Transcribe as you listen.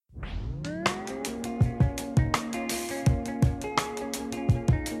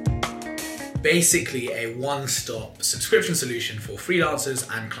basically a one-stop subscription solution for freelancers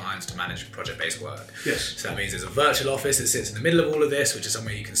and clients to manage project-based work. Yes. So that means there's a virtual office that sits in the middle of all of this, which is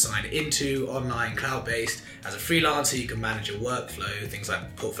somewhere you can sign into, online, cloud-based. As a freelancer, you can manage your workflow, things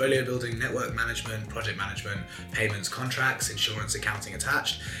like portfolio building, network management, project management, payments, contracts, insurance, accounting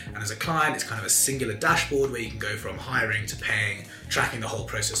attached. And as a client, it's kind of a singular dashboard where you can go from hiring to paying, tracking the whole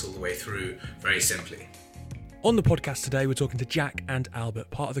process all the way through very simply. On the podcast today, we're talking to Jack and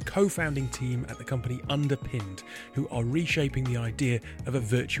Albert, part of the co-founding team at the company UnderPinned, who are reshaping the idea of a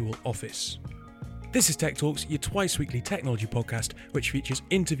virtual office. This is Tech Talks, your twice-weekly technology podcast, which features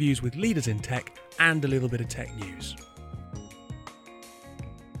interviews with leaders in tech and a little bit of tech news.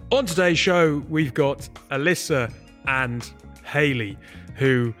 On today's show, we've got Alyssa and Hayley,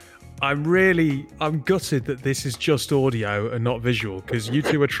 who I'm gutted that this is just audio and not visual, because you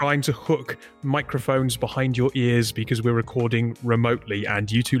two are trying to hook microphones behind your ears because we're recording remotely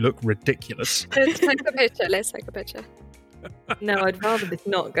and you two look ridiculous. Let's take a picture. No, I'd rather this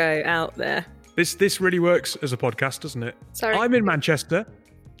not go out there. This really works as a podcast, doesn't it? Sorry. I'm in Manchester.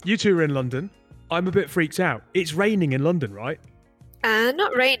 You two are in London. I'm a bit freaked out. It's raining in London, right?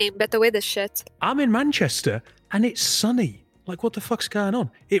 Not raining, but the weather's shit. I'm in Manchester and it's sunny. Like, what the fuck's going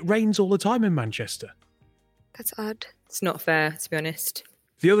on? It rains all the time in Manchester. That's odd. It's not fair, to be honest.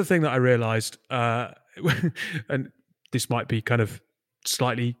 The other thing that I realised, and this might be kind of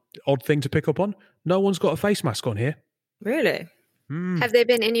slightly odd thing to pick up on, no one's got a face mask on here. Really? Have there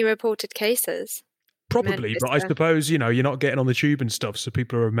been any reported cases? Probably, but I suppose, you're not getting on the tube and stuff, so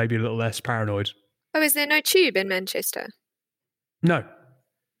people are maybe a little less paranoid. Oh, is there no tube in Manchester? No.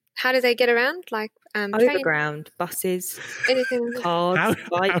 How do they get around? Like train? Overground, buses, Anything? cars,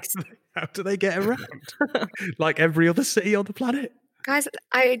 bikes. How do they get around? Like every other city on the planet? Guys,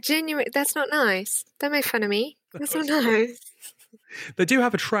 that's not nice. Don't make fun of me. That's not nice. They do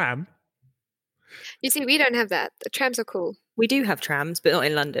have a tram. You see, we don't have that. The trams are cool. We do have trams, but not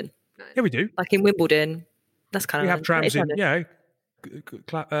in London. Yeah, we do. Like in Wimbledon. That's kind of... We have trams in, London.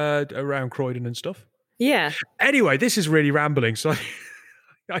 around Croydon and stuff. Yeah. Anyway, this is really rambling, so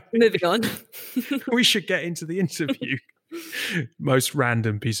Moving on. we should get into the interview. Most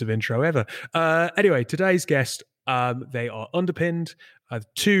random piece of intro ever. Anyway, today's guest, they are UnderPinned,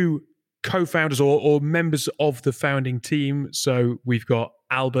 two co-founders or members of the founding team. So we've got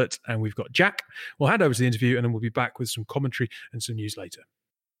Albert and we've got Jack. We'll hand over to the interview and then we'll be back with some commentary and some news later.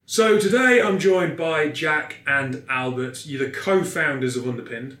 So today I'm joined by Jack and Albert. You're the co-founders of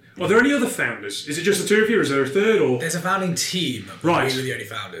UnderPinned. Are there any other founders? Is it just the two of you or is there a third? Or There's a founding team, but right. we were the only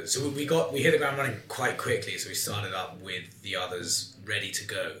founders. So we hit the ground running quite quickly, so we started up with the others ready to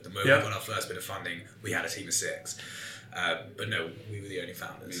go. The moment we got our first bit of funding, we had a team of 6. But no, we were the only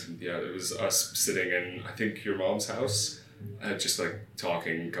founders. Yeah, it was us sitting in, I think, your mom's house, just like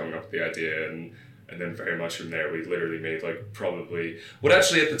talking, coming up with the idea, and then very much from there, we literally made like probably what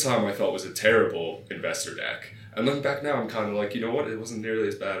actually at the time I thought was a terrible investor deck. And looking back now, I'm kind of like, you know what? It wasn't nearly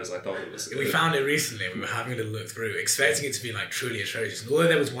as bad as I thought it was. We found it recently. We were having a little look through, expecting it to be like truly atrocious. And although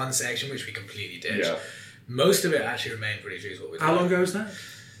there was one section which we completely ditched, most of it actually remained pretty true to what we thought. How long ago was that?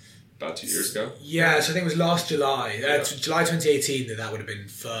 About 2 years ago. Yeah, so I think it was last July, July 2018 that would have been the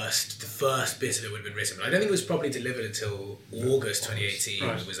first bit of it would have been written. But I don't think it was probably delivered until August 2018.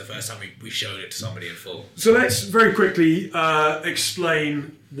 Right. It was the first time we showed it to somebody in full. So let's very quickly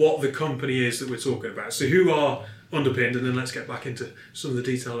explain what the company is that we're talking about. So who are UnderPinned, and then let's get back into some of the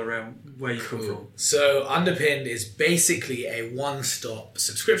detail around where you come from. So UnderPinned is basically a one-stop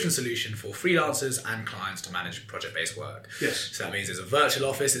subscription solution for freelancers and clients to manage project-based work. Yes. So that means there's a virtual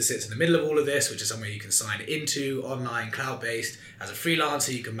office that sits in the middle of all of this, which is somewhere you can sign into, online, cloud-based. As a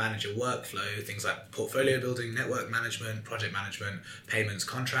freelancer, you can manage your workflow, things like portfolio building, network management, project management, payments,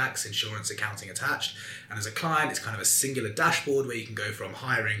 contracts, insurance, accounting attached. And as a client, it's kind of a singular dashboard where you can go from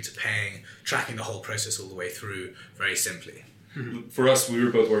hiring to paying, tracking the whole process all the way through very simply. For us, we were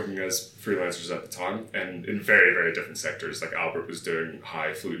both working as freelancers at the time, and in very, very different sectors. Like Albert was doing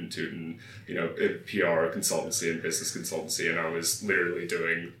high fluting tooting, PR consultancy and business consultancy, and I was literally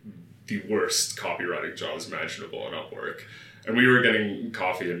doing the worst copywriting jobs imaginable on Upwork. And we were getting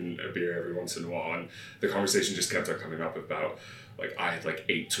coffee and a beer every once in a while, and the conversation just kept on coming up about, like, I had like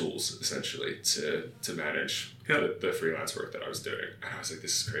 8 tools essentially to manage the freelance work that I was doing. And I was like,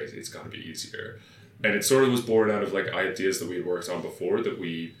 this is crazy, it's got to be easier. And it sort of was born out of like ideas that we had worked on before, that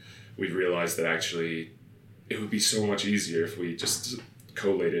we realized that actually it would be so much easier if we just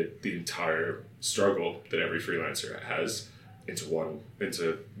collated the entire struggle that every freelancer has into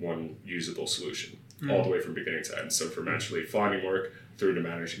one usable solution, all the way from beginning to end. So from actually finding work through to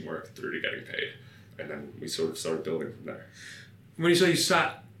managing work through to getting paid. And then we sort of started building from there. When you say you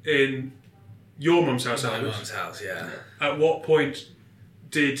sat in your mum's house, My Alex. mum's house, yeah. At what point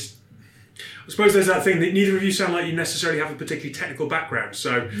did... I suppose there's that thing that neither of you sound like you necessarily have a particularly technical background.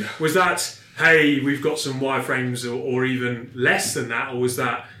 So was that, hey, we've got some wireframes or even less than that? Or was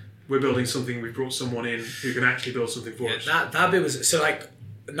that, we're building something, we've brought someone in who can actually build something for us? That bit was... So, like,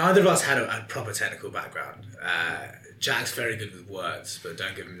 neither of us had a proper technical background. Jack's very good with words, but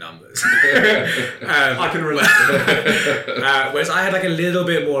don't give him numbers. I can relate. Whereas I had like a little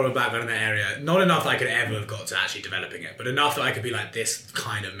bit more of a background in that area. Not enough that I could ever have got to actually developing it, but enough that I could be like, this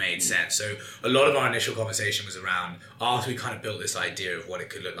kind of made sense. So a lot of our initial conversation was around, after we kind of built this idea of what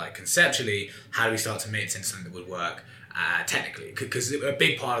it could look like conceptually, how do we start to make it into something that would work technically? Because a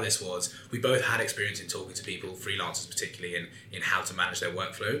big part of this was we both had experience in talking to people, freelancers particularly, in how to manage their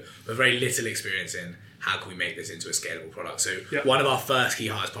workflow, but very little experience in how can we make this into a scalable product. So one of our first key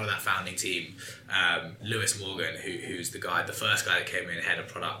hires, part of that founding team, Lewis Morgan, who's the first guy that came in, head of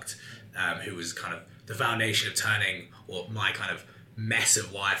product, who was kind of the foundation of turning my kind of mess of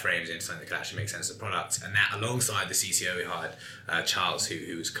wireframes into something that could actually make sense of the product. And that alongside the CCO we hired, Charles,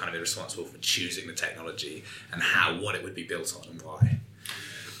 who was kind of responsible for choosing the technology and what it would be built on and why.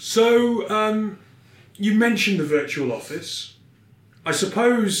 So you mentioned the virtual office. I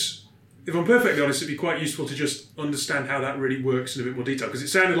suppose, if I'm perfectly honest, it'd be quite useful to just understand how that really works in a bit more detail, because it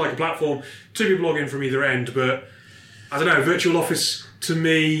sounded like a platform, two people log in from either end, but I don't know, virtual office to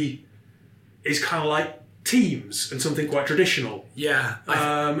me is kind of like Teams and something quite traditional. Yeah.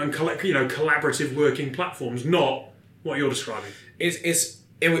 And collaborative working platforms, not what you're describing.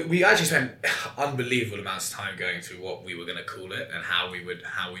 We actually spent unbelievable amounts of time going through what we were going to call it and how we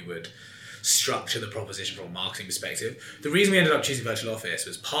would structure the proposition from a marketing perspective. The reason we ended up choosing virtual office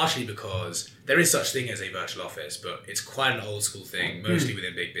was partially because there is such thing as a virtual office, but it's quite an old school thing, mostly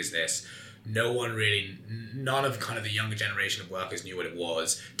within big business. None of kind of the younger generation of workers knew what it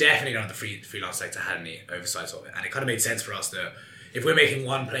was. Definitely none of the freelance sector had any oversight of it. And it kind of made sense for us that if we're making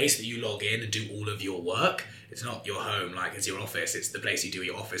one place that you log in and do all of your work, it's not your home, like it's your office, it's the place you do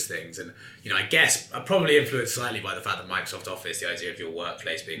your office things. And, I guess I'm probably influenced slightly by the fact that Microsoft Office, the idea of your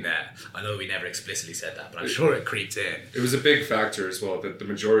workplace being there. I know we never explicitly said that, but I'm sure it creeped in. It was a big factor as well that the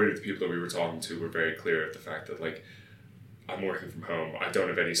majority of the people that we were talking to were very clear of the fact that, like, I'm working from home. I don't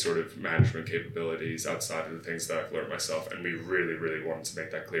have any sort of management capabilities outside of the things that I've learned myself. And we really, really wanted to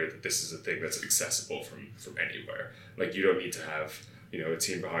make that clear that this is a thing that's accessible from anywhere. Like, you don't need to have, a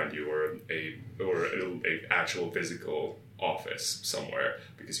team behind you or a actual physical office somewhere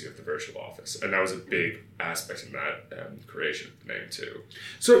because you have the virtual office. And that was a big aspect in that creation of the name too.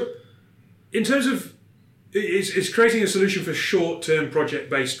 So in terms of, it's creating a solution for short-term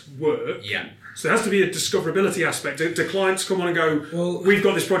project-based work. Yeah. So there has to be a discoverability aspect. Do clients come on and go, well, we've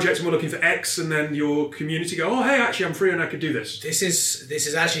got this project and we're looking for X, and then your community go, oh, hey, actually, I'm free and I could do this? This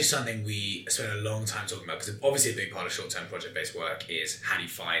is actually something we spent a long time talking about, because obviously a big part of short-term project-based work is how do you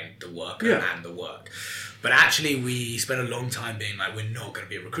find the worker and the work. But actually, we spent a long time being like, we're not going to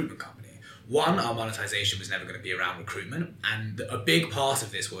be a recruitment company. One, our monetization was never going to be around recruitment. And a big part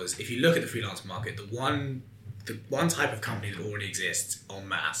of this was, if you look at the freelance market, the one type of company that already exists en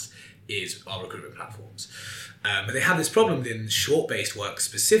masse is our recruitment platforms. But they have this problem within short-based work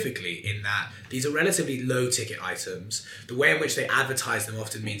specifically, in that these are relatively low-ticket items. The way in which they advertise them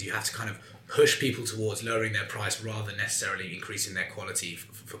often means you have to kind of push people towards lowering their price rather than necessarily increasing their quality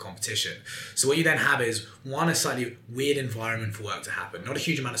for competition. So what you then have is, one, a slightly weird environment for work to happen, not a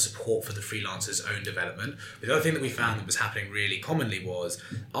huge amount of support for the freelancer's own development. But the other thing that we found that was happening really commonly was,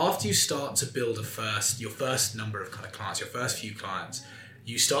 after you start to build your first number of kind of clients, your first few clients,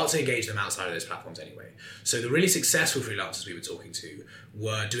 you start to engage them outside of those platforms anyway. So the really successful freelancers we were talking to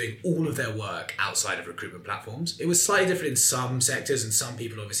were doing all of their work outside of recruitment platforms. It was slightly different in some sectors, and some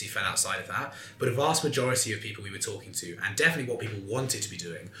people obviously fell outside of that, but a vast majority of people we were talking to, and definitely what people wanted to be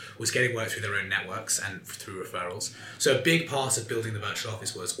doing, was getting work through their own networks and through referrals. So a big part of building the virtual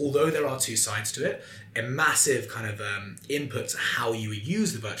office was, although there are two sides to it, a massive kind of input to how you would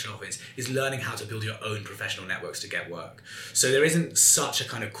use the virtual office is learning how to build your own professional networks to get work. So there isn't such a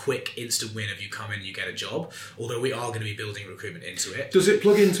kind of quick instant win of you come in, you get a job, although we are going to be building recruitment into it. Does it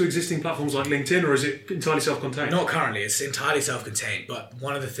plug into existing platforms like LinkedIn, or is it entirely self-contained? Not currently, it's entirely self-contained, but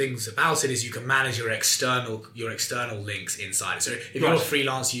one of the things about it is you can manage your external links inside it. So if you're a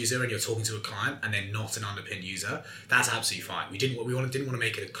freelance user and you're talking to a client and they're not an UnderPinned user, that's absolutely fine. We didn't want to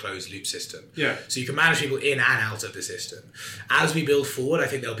make it a closed loop system. Yeah. So you can manage people in and out of the system. As we build forward, I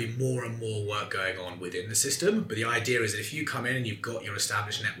think there'll be more and more work going on within the system, but the idea is that if you come in and you've got your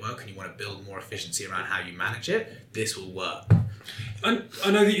established network and you want to build more efficiency around how you manage it, this will work. And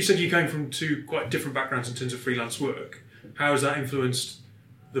I know that you said you came from two quite different backgrounds in terms of freelance work. How has that influenced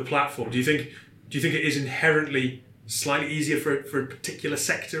the platform? Do you think it is inherently slightly easier for a particular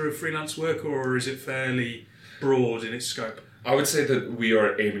sector of freelance work, or is it fairly broad in its scope? I would say that we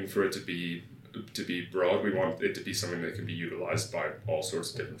are aiming for it to be broad. We want it to be something that can be utilized by all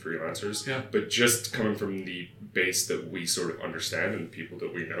sorts of different freelancers. Yeah. But just coming from the base that we sort of understand and people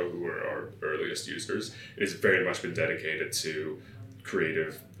that we know who are our earliest users, it has very much been dedicated to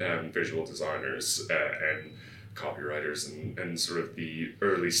creative visual designers and copywriters and sort of the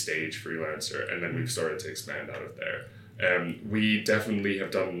early stage freelancer. And then we've started to expand out of there. We definitely have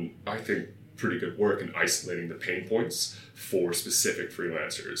done, I think, pretty good work in isolating the pain points for specific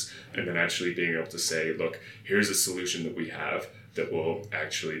freelancers, and then actually being able to say, look, here's a solution that we have that will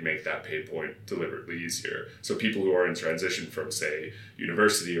actually make that pain point deliberately easier. So people who are in transition from, say,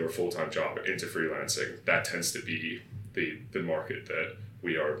 university or full-time job into freelancing, that tends to be the market that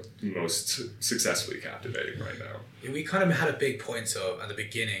we are most successfully captivating right now. Yeah, we kind of had a big point of, at the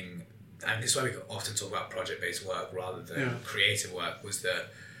beginning, and this is why we often talk about project-based work rather than creative work, was that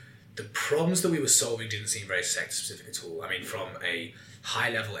the problems that we were solving didn't seem very sector-specific at all. I mean, from a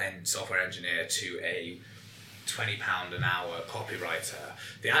high-level software engineer to a £20 an hour copywriter,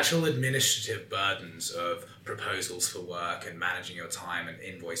 the actual administrative burdens of proposals for work and managing your time and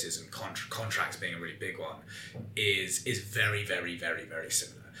invoices and contracts being a really big one is very, very, very, very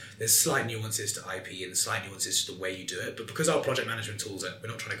similar. There's slight nuances to IP and slight nuances to the way you do it, but because our project management tools we're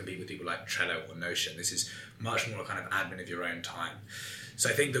not trying to compete with people like Trello or Notion. This is much more kind of admin of your own time. So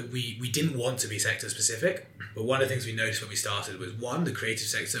I think that we didn't want to be sector specific, but one of the things we noticed when we started was, one, the creative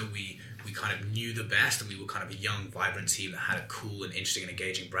sector we kind of knew the best, and we were kind of a young, vibrant team that had a cool and interesting and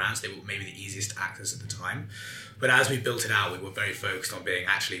engaging brand, so they were maybe the easiest to access at the time. But as we built it out, we were very focused on being,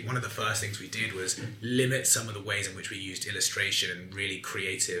 actually, one of the first things we did was limit some of the ways in which we used illustration and really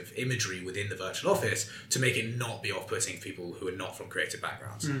creative imagery within the virtual office to make it not be off-putting for people who are not from creative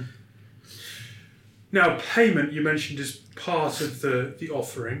backgrounds. Mm. Now, payment, you mentioned, is part of the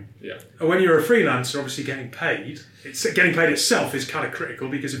offering. Yeah. And when you're a freelancer, obviously getting paid itself is kind of critical,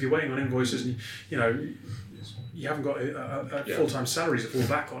 because if you're waiting on invoices and you haven't got a full-time salary to fall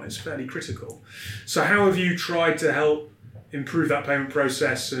back on, it's fairly critical. So how have you tried to help improve that payment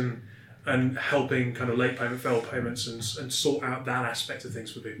process and helping kind of late payment, failed payments, and sort out that aspect of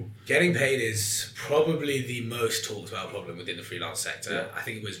things for people? Getting paid is probably the most talked about problem within the freelance sector. Yeah. I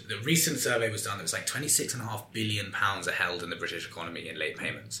think it was, the recent survey was done that was like £26.5 billion are held in the British economy in late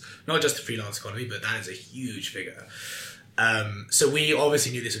payments. Not just the freelance economy, but that is a huge figure. So we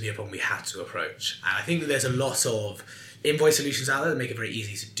obviously knew this would be a problem we had to approach. And I think that there's a lot of invoice solutions out there that make it very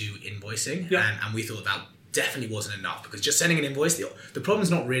easy to do invoicing. Yeah. And we thought that definitely wasn't enough, because just sending an invoice, the problem is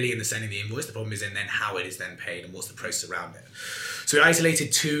not really in the sending the invoice, the problem is in then how it is then paid and what's the process around it. So we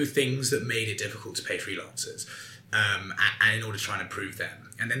isolated two things that made it difficult to pay freelancers, and in order to try and improve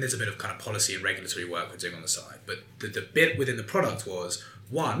them. And then there's a bit of kind of policy and regulatory work we're doing on the side. But the bit within the product was,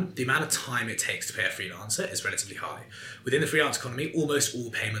 one, the amount of time it takes to pay a freelancer is relatively high. Within the freelance economy, almost all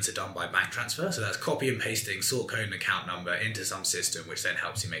payments are done by bank transfer. So that's copy and pasting sort code and account number into some system, which then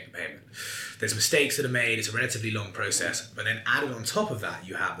helps you make the payment. There's mistakes that are made. It's a relatively long process. But then added on top of that,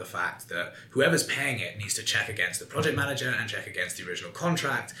 you have the fact that whoever's paying it needs to check against the project manager and check against the original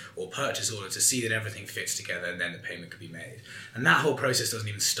contract or purchase order to see that everything fits together, and then the payment can be made. And that whole process doesn't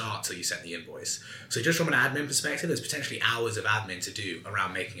even start till you send the invoice. So just from an admin perspective, there's potentially hours of admin to do around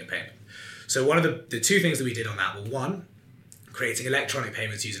making a payment. So one of the two things that we did on that were, one, creating electronic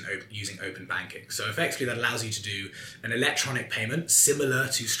payments using open banking. So effectively that allows you to do an electronic payment similar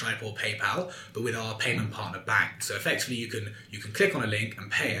to Stripe or PayPal, but with our payment partner bank. So effectively you can click on a link and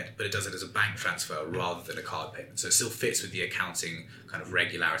pay it, but it does it as a bank transfer rather than a card payment. So it still fits with the accounting kind of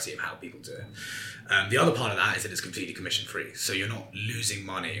regularity of how people do it. The other part of that is that it's completely commission free. So you're not losing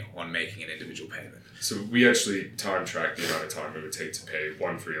money on making an individual payment. So we actually time track the amount of time it would take to pay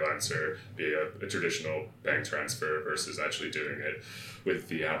one freelancer via a traditional bank transfer versus actually doing it with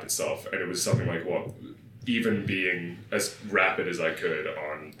the app itself. And it was something like, well, even being as rapid as I could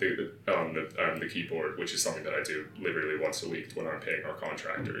on the keyboard, which is something that I do literally once a week when I'm paying our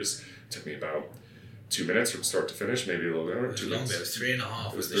contractors, it took me about 2 minutes from start to finish, maybe a little bit. It was longer. It was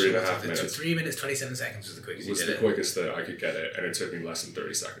 3.5. It was 3.5 minutes. 3 minutes, 27 seconds was the quickest you did it. It was the quickest that I could get it, and it took me less than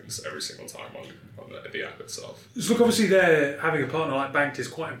 30 seconds every single time on the app itself. So look, obviously having a partner like Banked is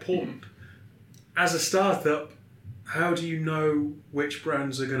quite important. As a startup, how do you know which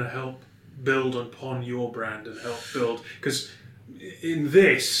brands are going to help build upon your brand and help build? Because in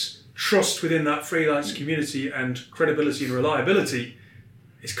this, trust within that freelance community and credibility and reliability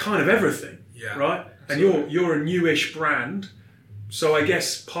is kind of everything, right? And you're a newish brand, So I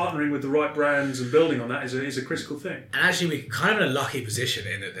guess partnering with the right brands and building on that is a critical thing. And actually, we're kind of in a lucky position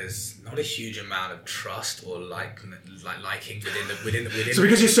in that there's not a huge amount of trust or liking within the So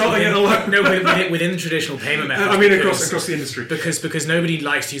because you're starting at a low, within the traditional payment methods. I mean across the industry, because nobody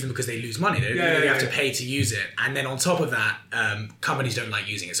likes to use them because they lose money. They have to yeah. pay to use it, and then on top of that, companies don't like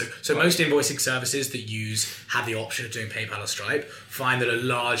using it. So most invoicing services that have the option of doing PayPal or Stripe find that a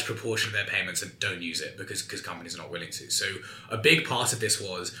large proportion of their payments don't use it because companies are not willing to. So a big part of this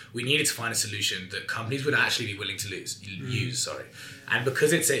was we needed to find a solution that companies would actually be willing to use. And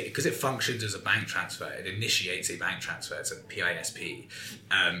because it functions as a bank transfer, it initiates a bank transfer. It's a PISP.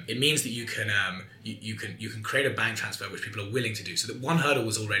 It means that you can create a bank transfer which people are willing to do. So that one hurdle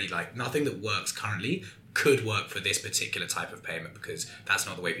was already like nothing that works currently could work for this particular type of payment because that's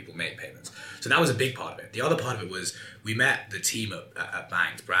not the way people make payments. So that was a big part of it. The other part of it was we met the team at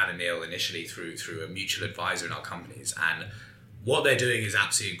banks, Brad and Neil, initially through a mutual advisor in our companies, and what they're doing is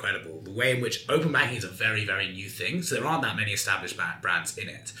absolutely incredible. The way in which open banking is a very, very new thing, so there aren't that many established brands in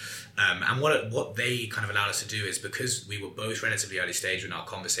it. And what they kind of allowed us to do is, because we were both relatively early stage when our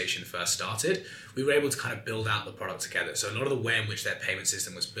conversation first started, we were able to kind of build out the product together. So a lot of the way in which their payment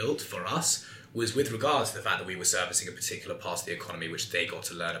system was built for us was with regards to the fact that we were servicing a particular part of the economy which they got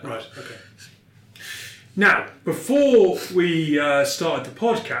to learn about. Right, okay. Now, before we started the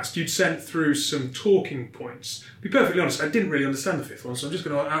podcast, you'd sent through some talking points. To be perfectly honest, I didn't really understand the fifth one, so I'm just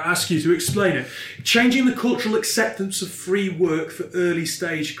going to ask you to explain it. Changing the cultural acceptance of free work for early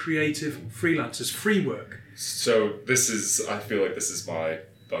stage creative freelancers. Free work. So I feel like this is my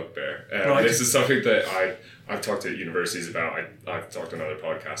bugbear. Right. This is something that I've talked to universities about, I've talked on other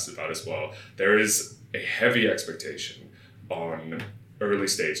podcasts about as well. There is a heavy expectation on early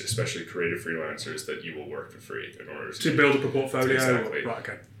stage, especially creative freelancers, that you will work for free in order to build up a portfolio. Exactly. Right,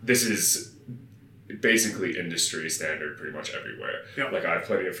 okay. This is basically industry standard pretty much everywhere. Yep. Like I have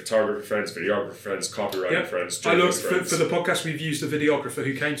plenty of photographer friends, videographer friends, copywriting friends, I looked friends. for the podcast. We've used a videographer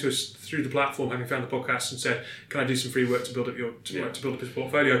who came to us through the platform, having found the podcast, and said, "Can I do some free work to build up to build up his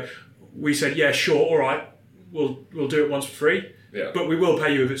portfolio?" We said, "Yeah, sure, all right. We'll do it once for free, but we will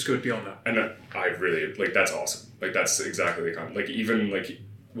pay you if it's good beyond that." And I really that's awesome. Like that's exactly the kind. Like even like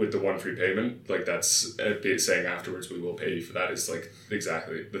with the one free payment, like that's saying afterwards we will pay you for that is like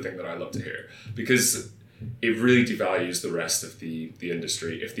exactly the thing that I love to hear, because it really devalues the rest of the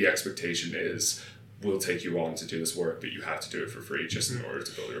industry if the expectation is we'll take you on to do this work, but you have to do it for free just in order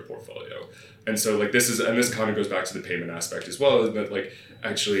to build your portfolio. And so like this kind of goes back to the payment aspect as well, that like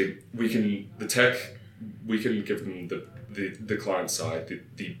actually we can give them the client side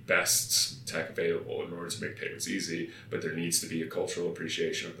the best tech available in order to make payments easy, but there needs to be a cultural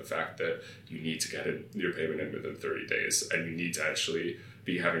appreciation of the fact that you need to get your payment in within 30 days, and you need to actually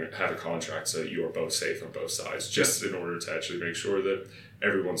have a contract so that you are both safe on both sides, just in order to actually make sure that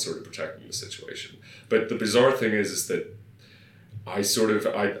everyone's sort of protecting the situation. But the bizarre thing is that I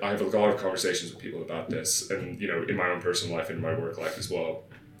have a lot of conversations with people about this, and in my own personal life and in my work life as well,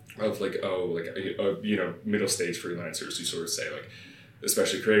 of middle stage freelancers who sort of say, like,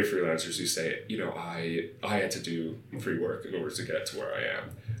 especially creative freelancers who say, I had to do free work in order to get to where I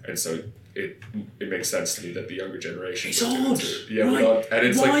am, and so it makes sense to me that the younger generation. It's odd, right? And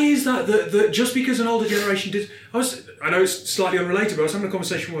it's why is that just because an older generation did? I know it's slightly unrelated, but I was having a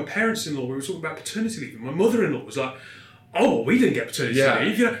conversation with my parents-in-law. We were talking about paternity leave, and my mother-in-law was like, "Oh, well, we didn't get paternity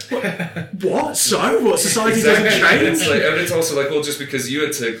leave." What? So? What? Society doesn't change? And it's also like, well, just because you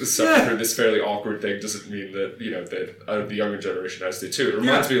had to suffer through this fairly awkward thing doesn't mean that the younger generation has to too. It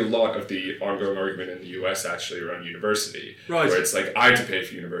reminds me a lot of the ongoing argument in the US actually around university, where it's like, I had to pay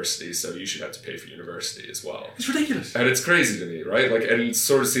for university, so you should have to pay for university as well. It's ridiculous, and it's crazy to me, right? Like, and it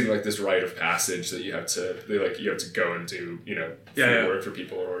sort of seemed like this rite of passage that you have to go and do free work for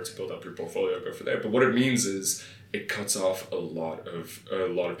people in order to build up your portfolio, go for that. But what it means is, it cuts off a lot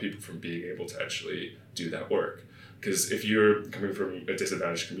of people from being able to actually do that work. Because if you're coming from a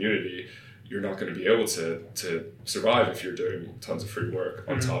disadvantaged community, you're not going to be able to survive if you're doing tons of free work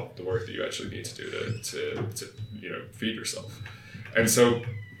on top of the work that you actually need to do to feed yourself. And so,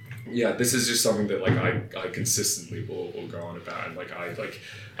 this is just something that I consistently will go on about, and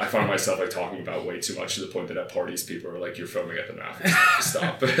I find myself talking about way too much to the point that at parties people are like, "You're foaming at the mouth.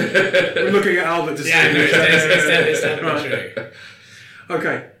 Stop." We're looking at Albert to see. It's definitely true.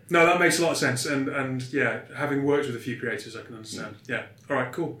 Okay, No, that makes a lot of sense. And yeah, having worked with a few creators, I can understand. Yeah. All right,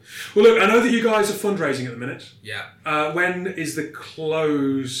 cool. Well, look, I know that you guys are fundraising at the minute. Yeah. When is the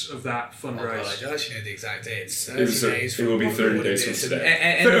close of that Oh, God, fundraise? I don't actually know the exact date. It's 30 days. It will be 30 days from today.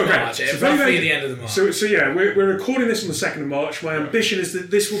 End of March. Roughly the end of the March. So yeah, we're recording this on the 2nd of March. My ambition is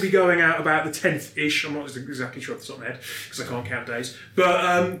that this will be going out about the 10th-ish. I'm not exactly sure off the top of my head because I can't count days.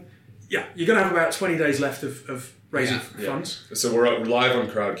 But yeah, you're going to have about 20 days left of raising funds. So we're live on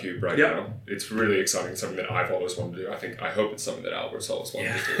Crowdcube right Yep. now. It's really exciting. Something that I've always wanted to do. I hope it's something that Albert's always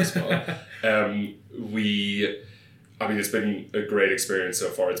wanted to do as well. It's been a great experience so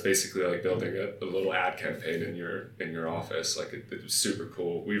far. It's basically like building a little ad campaign in your office. Like it was super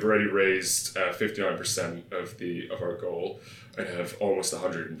cool. We've already raised 59% of our goal and have almost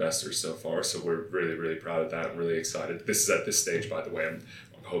 100 investors so far. So we're really, really proud of that and really excited. This is at this stage, by the way. I'm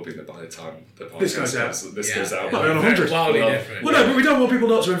hoping that by the time the podcast goes out, goes out, on 100. Wildly different. Well, no, but we don't want people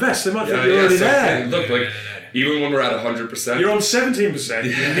not to invest. They might think you're already there. Look, even when we're at 100%, You're on 17%.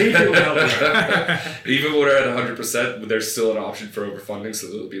 You need people to help you. even when we're at 100%, there's still an option for overfunding, so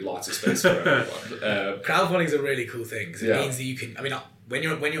there'll be lots of space for everyone. Crowdfunding is a really cool thing because it Yeah. means that you can. I mean, when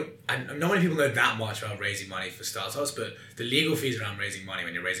you're, and not many people know that much about raising money for startups, but the legal fees around raising money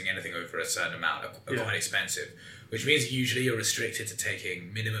when you're raising anything over a certain amount are quite expensive. Which means usually you're restricted to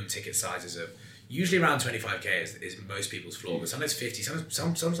taking minimum ticket sizes of usually around 25k is most people's floor, but sometimes 50.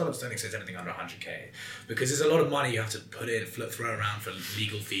 Some startups don't accept anything under 100k because there's a lot of money you have to put in, throw around for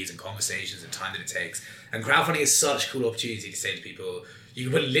legal fees and conversations and time that it takes. And crowdfunding is such a cool opportunity to say to people, you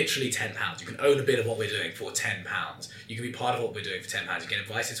can put literally £10. You can own a bit of what we're doing for £10. You can be part of what we're doing for £10. You get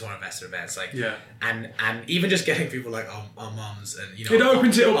invited to our investor events, and even just getting people like our mums and It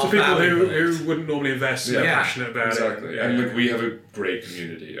opens it up to our people family who members. wouldn't normally invest and are passionate about Exactly. it. And look, we have a great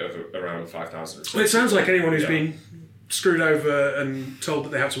community of around 5,000 or so. Well, it sounds like anyone who's been screwed over and told that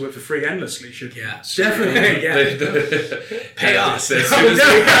they have to work for free endlessly should definitely pay us. That's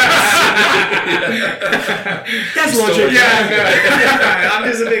logic. I'm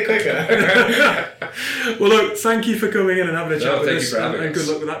just a bit quicker. Well, look, thank you for coming in and having a chat with thank us, you for having and us.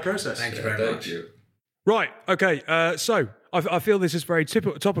 good luck with that process. Thank you very much. you. Right, okay, so I feel this is very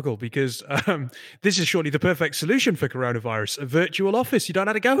topical because this is surely the perfect solution for coronavirus, a virtual office. You don't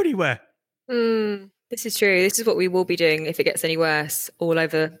have to go anywhere. This is true. This is what we will be doing if it gets any worse all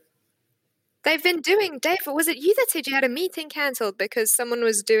over. They've been doing, Dave, was it you that said you had a meeting cancelled because someone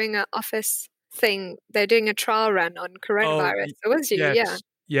was doing an office thing? They're doing a trial run on coronavirus. It was you, yes.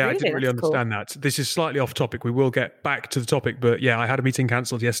 Yeah, I Really? didn't really That's cool. understand that. This is slightly off topic. We will get back to the topic, but yeah, I had a meeting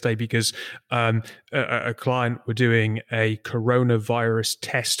cancelled yesterday because a client were doing a coronavirus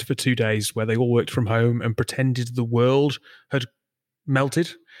test for 2 days where they all worked from home and pretended the world had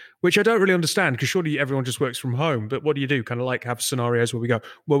melted, which I don't really understand because surely everyone just works from home. But what do you do? Kind of like have scenarios where we go,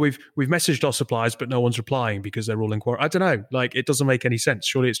 well, we've messaged our suppliers, but no one's replying because they're all in quarantine. I don't know. Like, it doesn't make any sense.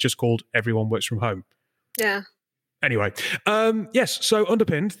 Surely it's just called everyone works from home. Yeah. Anyway, yes, so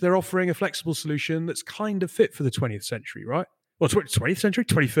UnderPinned, they're offering a flexible solution that's kind of fit for the 20th century, right? Well, 20th century?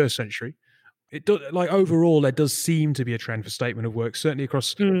 21st century. It does, like, overall, there does seem to be a trend for statement of work, certainly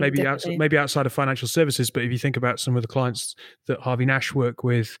across maybe outside of financial services. But if you think about some of the clients that Harvey Nash work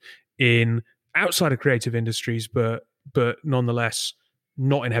with in outside of creative industries, but nonetheless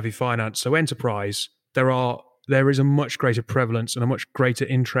not in heavy finance, so enterprise, there is a much greater prevalence and a much greater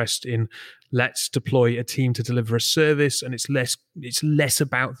interest in let's deploy a team to deliver a service, and it's less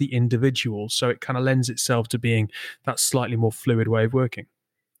about the individual. So it kind of lends itself to being that slightly more fluid way of working.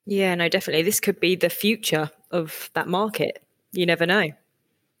 Yeah, no, definitely. This could be the future of that market. You never know.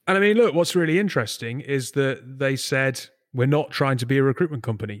 And I mean, look, what's really interesting is that they said we're not trying to be a recruitment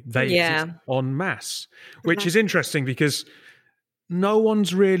company. They exist en masse, which is interesting because no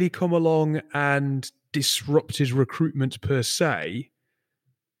one's really come along and disrupted recruitment per se.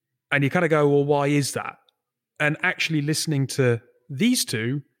 And you kind of go, well, why is that? And actually listening to these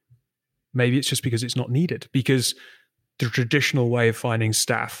two, maybe it's just because it's not needed, because the traditional way of finding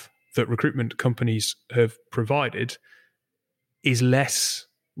staff that recruitment companies have provided is less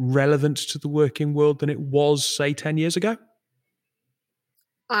relevant to the working world than it was, say, 10 years ago.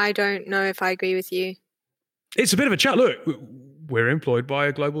 I don't know if I agree with you. It's a bit of a chat. Look, we're employed by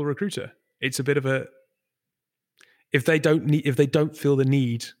a global recruiter. It's a bit of a, if they don't feel the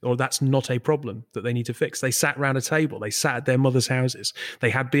need, or that's not a problem that they need to fix, they sat around a table, they sat at their mother's houses, they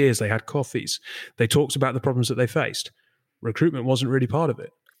had beers, they had coffees, they talked about the problems that they faced. Recruitment wasn't really part of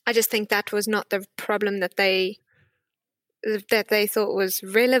it. I just think that was not the problem that they thought was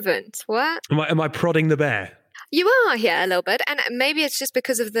relevant. What? Am I prodding the bear? You are here a little bit, and maybe it's just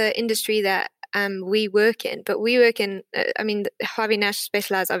because of the industry that we work in. But we work in, Harvey Nash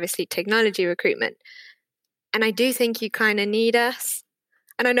specialized obviously technology recruitment. And I do think you kind of need us.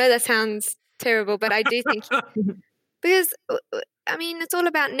 And I know that sounds terrible, but I do think because it's all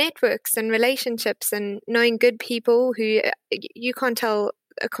about networks and relationships and knowing good people who you can't tell.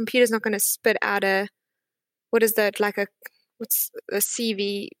 A computer's not going to spit out what's a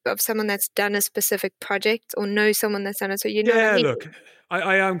CV of someone that's done a specific project or know someone that's done it. So what I mean? Look,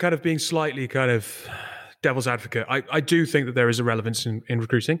 I am kind of being slightly kind of devil's advocate. I do think that there is a relevance in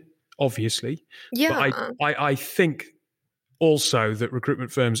recruiting, obviously. Yeah. But I think also that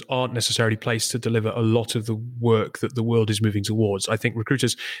recruitment firms aren't necessarily placed to deliver a lot of the work that the world is moving towards. I think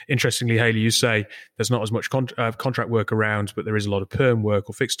recruiters, interestingly, Hayley, you say there's not as much contract work around, but there is a lot of perm work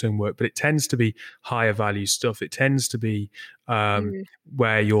or fixed term work, but it tends to be higher value stuff. It tends to be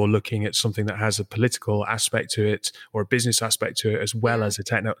where you're looking at something that has a political aspect to it or a business aspect to it, as well as a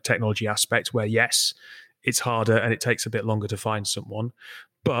technology aspect where, yes, it's harder and it takes a bit longer to find someone.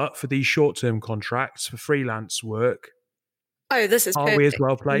 But for these short-term contracts, for freelance work, this is perfect. Are we as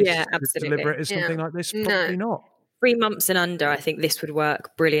well placed to deliver it as something like this? Probably not. 3 months and under, I think this would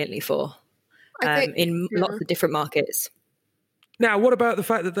work brilliantly for in lots of different markets. Now, what about the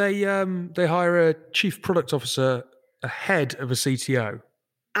fact that they hire a chief product officer ahead of a CTO?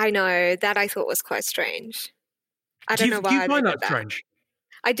 I know that I thought was quite strange. I don't know why. Do you find that strange?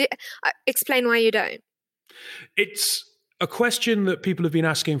 I did. Explain why you don't. It's a question that people have been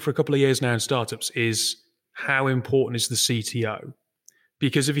asking for a couple of years now in startups: is how important is the CTO?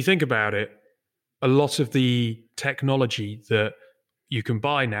 Because if you think about it, a lot of the technology that you can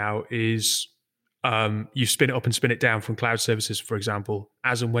buy now is you spin it up and spin it down from cloud services, for example,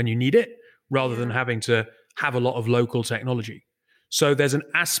 as and when you need it, rather than having to have a lot of local technology. So there's an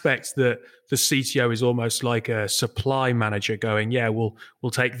aspect that the CTO is almost like a supply manager going,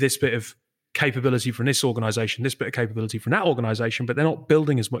 we'll take this bit of capability from this organization, this bit of capability from that organization, but they're not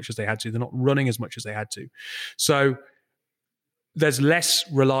building as much as they had to. They're not running as much as they had to. So there's less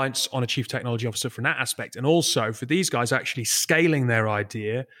reliance on a chief technology officer from that aspect. And also for these guys, actually scaling their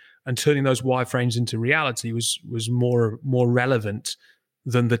idea and turning those wireframes into reality was more relevant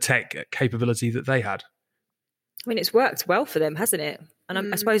than the tech capability that they had. I mean, it's worked well for them, hasn't it?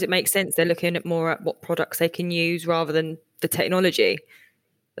 And I suppose it makes sense. They're looking at more at what products they can use rather than the technology.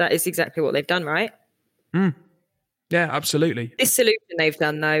 That is exactly what they've done, right? Yeah, absolutely. This solution they've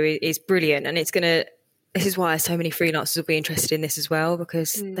done, though, is brilliant. And this is why so many freelancers will be interested in this as well,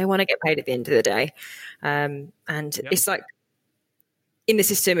 because they want to get paid at the end of the day. It's like in the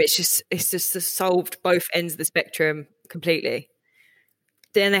system, it's just solved both ends of the spectrum completely.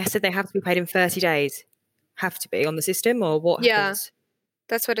 Then they said they have to be paid in 30 days. Have to be on the system, or what happens?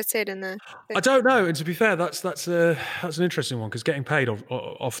 That's what it said in there. I don't know. And to be fair, that's an interesting one, because getting paid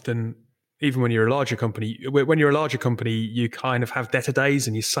often, even when you're a larger company, you kind of have debtor days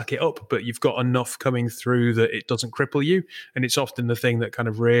and you suck it up, but you've got enough coming through that it doesn't cripple you. And it's often the thing that kind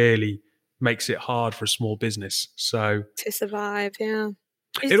of really makes it hard for a small business. So to survive,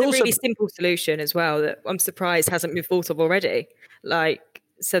 It's a really simple solution as well that I'm surprised hasn't been thought of already.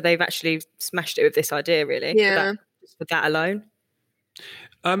 So they've actually smashed it with this idea, really. For that alone.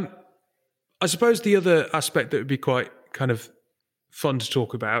 I suppose the other aspect that would be quite kind of fun to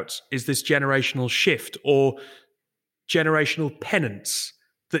talk about is this generational shift or generational penance,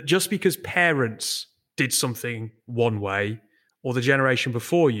 that just because parents did something one way, or the generation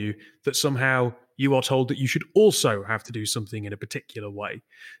before you, that somehow you are told that you should also have to do something in a particular way.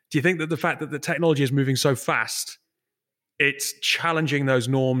 Do you think that the fact that the technology is moving so fast, it's challenging those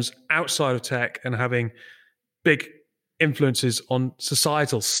norms outside of tech and having big influences on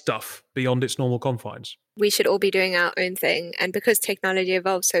societal stuff beyond its normal confines? We should all be doing our own thing. And because technology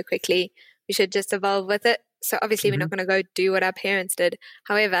evolves so quickly, we should just evolve with it. So obviously we're not going to go do what our parents did.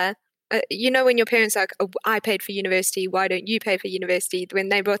 However, when your parents are like, oh, I paid for university, why don't you pay for university? When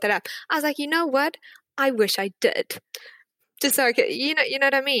they brought that up, I was like, you know what? I wish I did. Just so I could, you know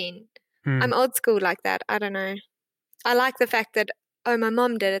what I mean? I'm old school like that. I don't know. I like the fact that, my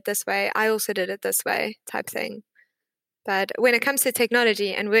mom did it this way, I also did it this way type thing. But when it comes to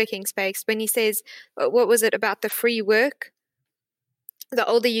technology and working space, when he says, what was it about the free work? The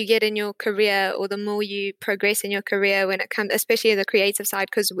older you get in your career, or the more you progress in your career when it comes, especially the creative side,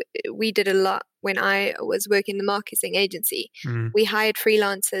 because we did a lot when I was working in the marketing agency. We hired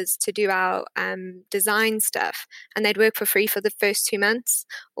freelancers to do our design stuff, and they'd work for free for the first 2 months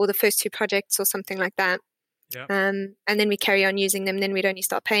or the first 2 projects or something like that. Yeah. And then we carry on using them, then we'd only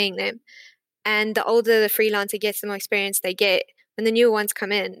start paying them. And the older the freelancer gets, the more experience they get. When the newer ones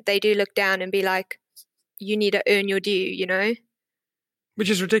come in, they do look down and be like, you need to earn your due, Which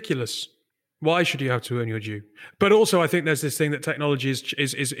is ridiculous. Why should you have to earn your due? But also, I think there's this thing that technology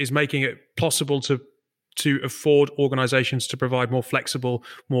is making it possible to afford organizations to provide more flexible,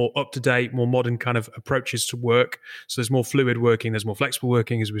 more up-to-date, more modern kind of approaches to work. So there's more fluid working, there's more flexible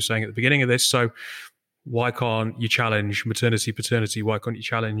working, as we were saying at the beginning of this. So why can't you challenge maternity, paternity? Why can't you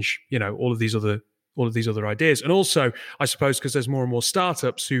challenge, all of these other ideas? And also, I suppose, because there's more and more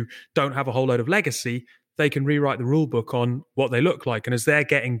startups who don't have a whole load of legacy, they can rewrite the rule book on what they look like. And as they're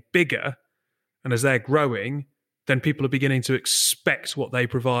getting bigger and as they're growing, then people are beginning to expect what they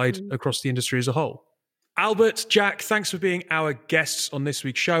provide across the industry as a whole. Albert, Jack, thanks for being our guests on this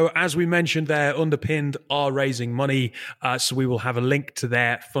week's show. As we mentioned there, UnderPinned are raising money, so we will have a link to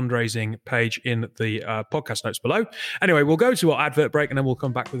their fundraising page in the podcast notes below. Anyway, we'll go to our advert break and then we'll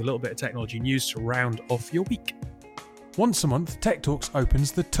come back with a little bit of technology news to round off your week. Once a month, Tech Talks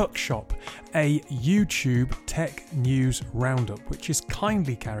opens the Tuck Shop, a YouTube tech news roundup, which is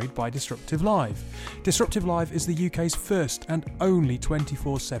kindly carried by Disruptive Live. Disruptive Live is the UK's first and only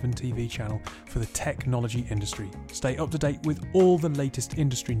 24/7 TV channel for the technology industry. Stay up to date with all the latest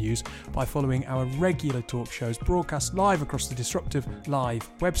industry news by following our regular talk shows broadcast live across the Disruptive Live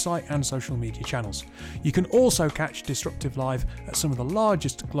website and social media channels. You can also catch Disruptive Live at some of the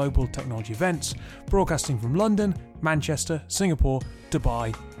largest global technology events, broadcasting from London, Manchester, Singapore,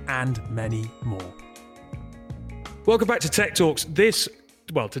 Dubai, and many more. Welcome back to Tech Talks. Today's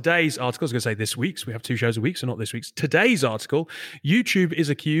article, I was going to say this week's, we have 2 shows a week, so not this week's. Today's article, YouTube is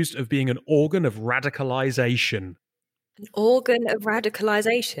accused of being an organ of radicalization. An organ of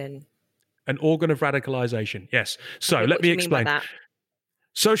radicalization? An organ of radicalization, yes. So let me explain.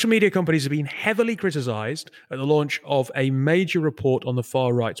 Social media companies have been heavily criticized at the launch of a major report on the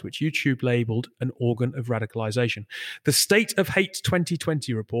far right, which YouTube labeled an organ of radicalization. The State of Hate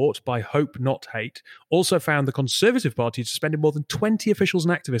 2020 report by Hope Not Hate also found the Conservative Party suspended more than 20 officials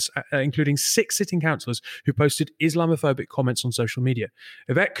and activists, including 6 sitting councillors who posted Islamophobic comments on social media.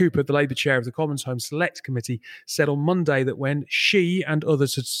 Yvette Cooper, the Labour chair of the Commons Home Select Committee, said on Monday that when she and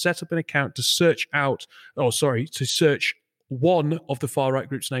others had set up an account to search one of the far-right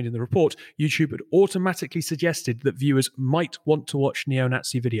groups named in the report, YouTube had automatically suggested that viewers might want to watch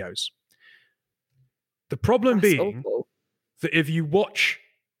neo-Nazi videos. The problem being that if you watch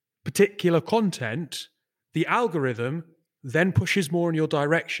particular content, the algorithm then pushes more in your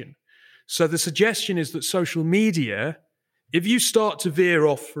direction. So the suggestion is that social media, if you start to veer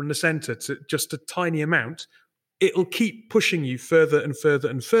off from the centre to just a tiny amount, it'll keep pushing you further and further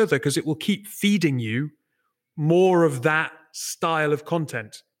and further because it will keep feeding you more of that style of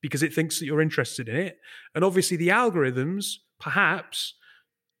content because it thinks that you're interested in it. And obviously the algorithms, perhaps,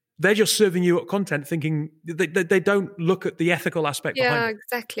 they're just serving you up content thinking they don't look at the ethical aspect behind it. Yeah,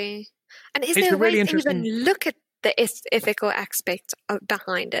 exactly. And is there a way to even look at the ethical aspect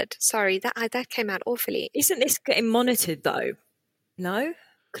behind it? Sorry, that came out awfully. Isn't this getting monitored though? No?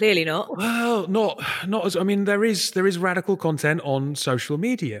 Clearly not. Well, not as, I mean, there is radical content on social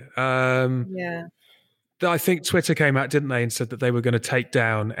media. Yeah. I think Twitter came out, didn't they, and said that they were going to take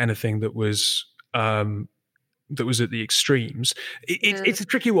down anything that was at the extremes. It's a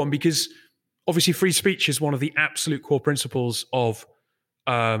tricky one because obviously free speech is one of the absolute core principles of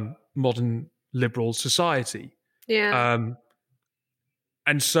modern liberal society. Yeah.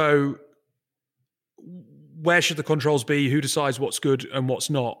 And so where should the controls be? Who decides what's good and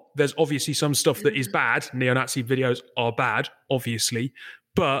what's not? There's obviously some stuff that is bad. Neo-Nazi videos are bad, obviously,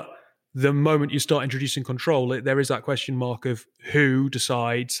 but the moment you start introducing control, there is that question mark of who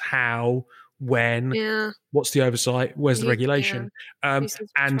decides, how, when, what's the oversight, where's the regulation, and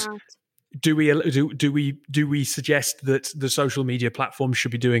do we suggest that the social media platforms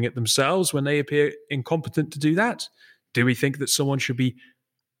should be doing it themselves when they appear incompetent to do that? Do we think that someone should be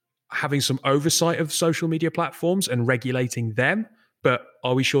having some oversight of social media platforms and regulating them? But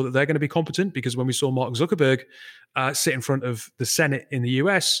are we sure that they're going to be competent? Because when we saw Mark Zuckerberg sit in front of the Senate in the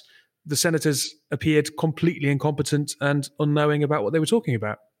US, the senators appeared completely incompetent and unknowing about what they were talking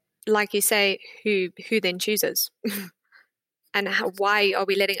about. Like you say, who then chooses? And why are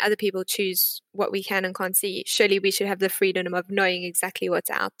we letting other people choose what we can and can't see? Surely we should have the freedom of knowing exactly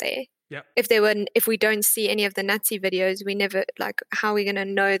what's out there. Yeah. If we don't see any of the Nazi videos, we never, how are we going to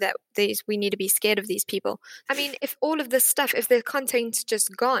know that we need to be scared of these people? I mean, if all of this stuff, if the content's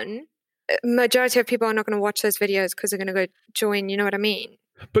just gone, majority of people are not going to watch those videos because they're going to go join, you know what I mean?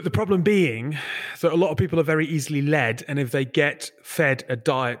 But the problem being that a lot of people are very easily led, and if they get fed a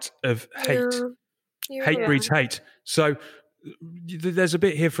diet of hate, hate breeds hate. So there's a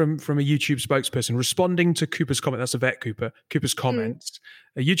bit here from a YouTube spokesperson responding to Cooper's comment. That's Yvette Cooper's comments.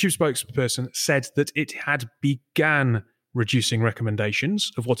 A YouTube spokesperson said that it had began reducing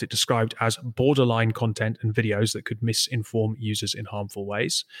recommendations of what it described as borderline content and videos that could misinform users in harmful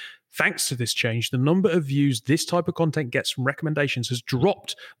ways. Thanks to this change, the number of views this type of content gets from recommendations has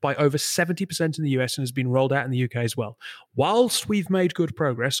dropped by over 70% in the US and has been rolled out in the UK as well. Whilst we've made good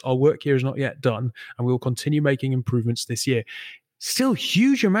progress, our work here is not yet done, and we will continue making improvements this year. Still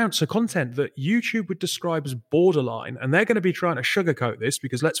huge amounts of content that YouTube would describe as borderline, and they're going to be trying to sugarcoat this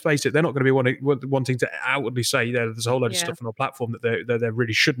because, let's face it, they're not going to be wanting to outwardly say there's a whole load of stuff on our platform that there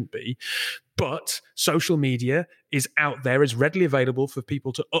really shouldn't be. But social media is out there, is readily available for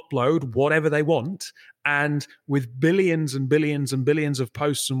people to upload whatever they want, and with billions and billions and billions of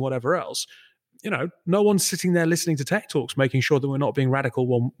posts and whatever else, no one's sitting there listening to Tech Talks, making sure that we're not being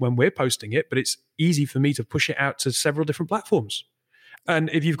radical when we're posting it, but it's easy for me to push it out to several different platforms.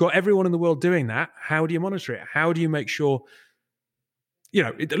 And if you've got everyone in the world doing that, how do you monitor it? How do you make sure,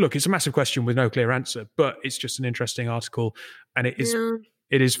 look, it's a massive question with no clear answer, but it's just an interesting article. And it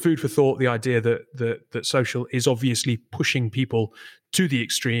is food for thought, the idea that social is obviously pushing people to the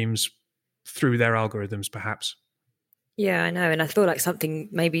extremes through their algorithms, perhaps. Yeah, I know. And I feel like something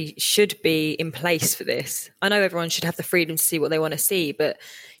maybe should be in place for this. I know everyone should have the freedom to see what they want to see, but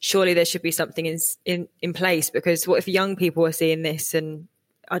surely there should be something in place, because what if young people are seeing this? And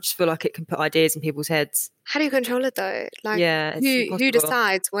I just feel like it can put ideas in people's heads. How do you control it though? Like, who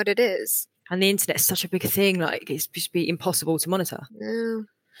decides what it is? And the internet's such a big thing, like it's just be impossible to monitor. Yeah.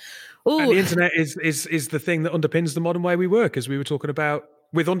 And the internet is the thing that underpins the modern way we work, as we were talking about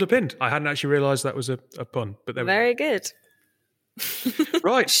with UnderPinned. I hadn't actually realised that was a pun, but there very good.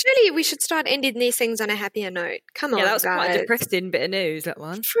 Right. Surely we should start ending these things on a happier note. Come on, that was guys. quite a depressing bit of news, that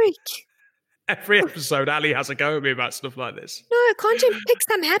one. Freak. Every episode, Ali has a go at me about stuff like this. No, can't you pick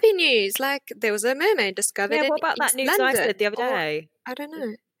some happy news? Like there was a mermaid discovered in what about that news London? I said the other day? I don't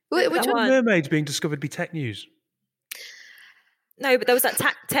know. Which one? Mermaids being discovered be tech news. No, but there was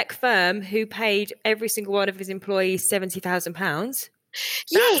that tech firm who paid every single one of his employees £70,000.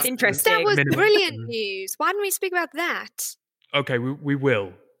 Yes, that's interesting. That was brilliant news. Why didn't we speak about that? Okay, we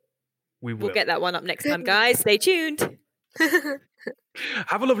will. We'll get that one up next time, guys. Stay tuned.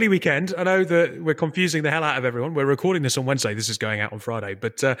 Have a lovely weekend. I know that we're confusing the hell out of everyone. We're recording this on Wednesday. This is going out on Friday.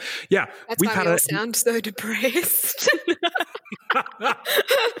 But that's we've why had we all sound so depressed.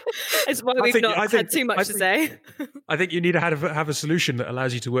 It's why we've not had too much to say. I think you need to have a solution that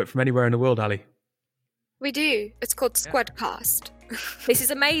allows you to work from anywhere in the world, Ali. We do. It's called Squadcast. This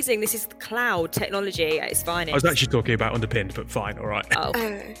is amazing. This is cloud technology at its finest. I was actually talking about UnderPinned, but fine, all right. Oh.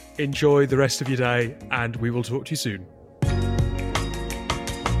 Enjoy the rest of your day, and we will talk to you soon.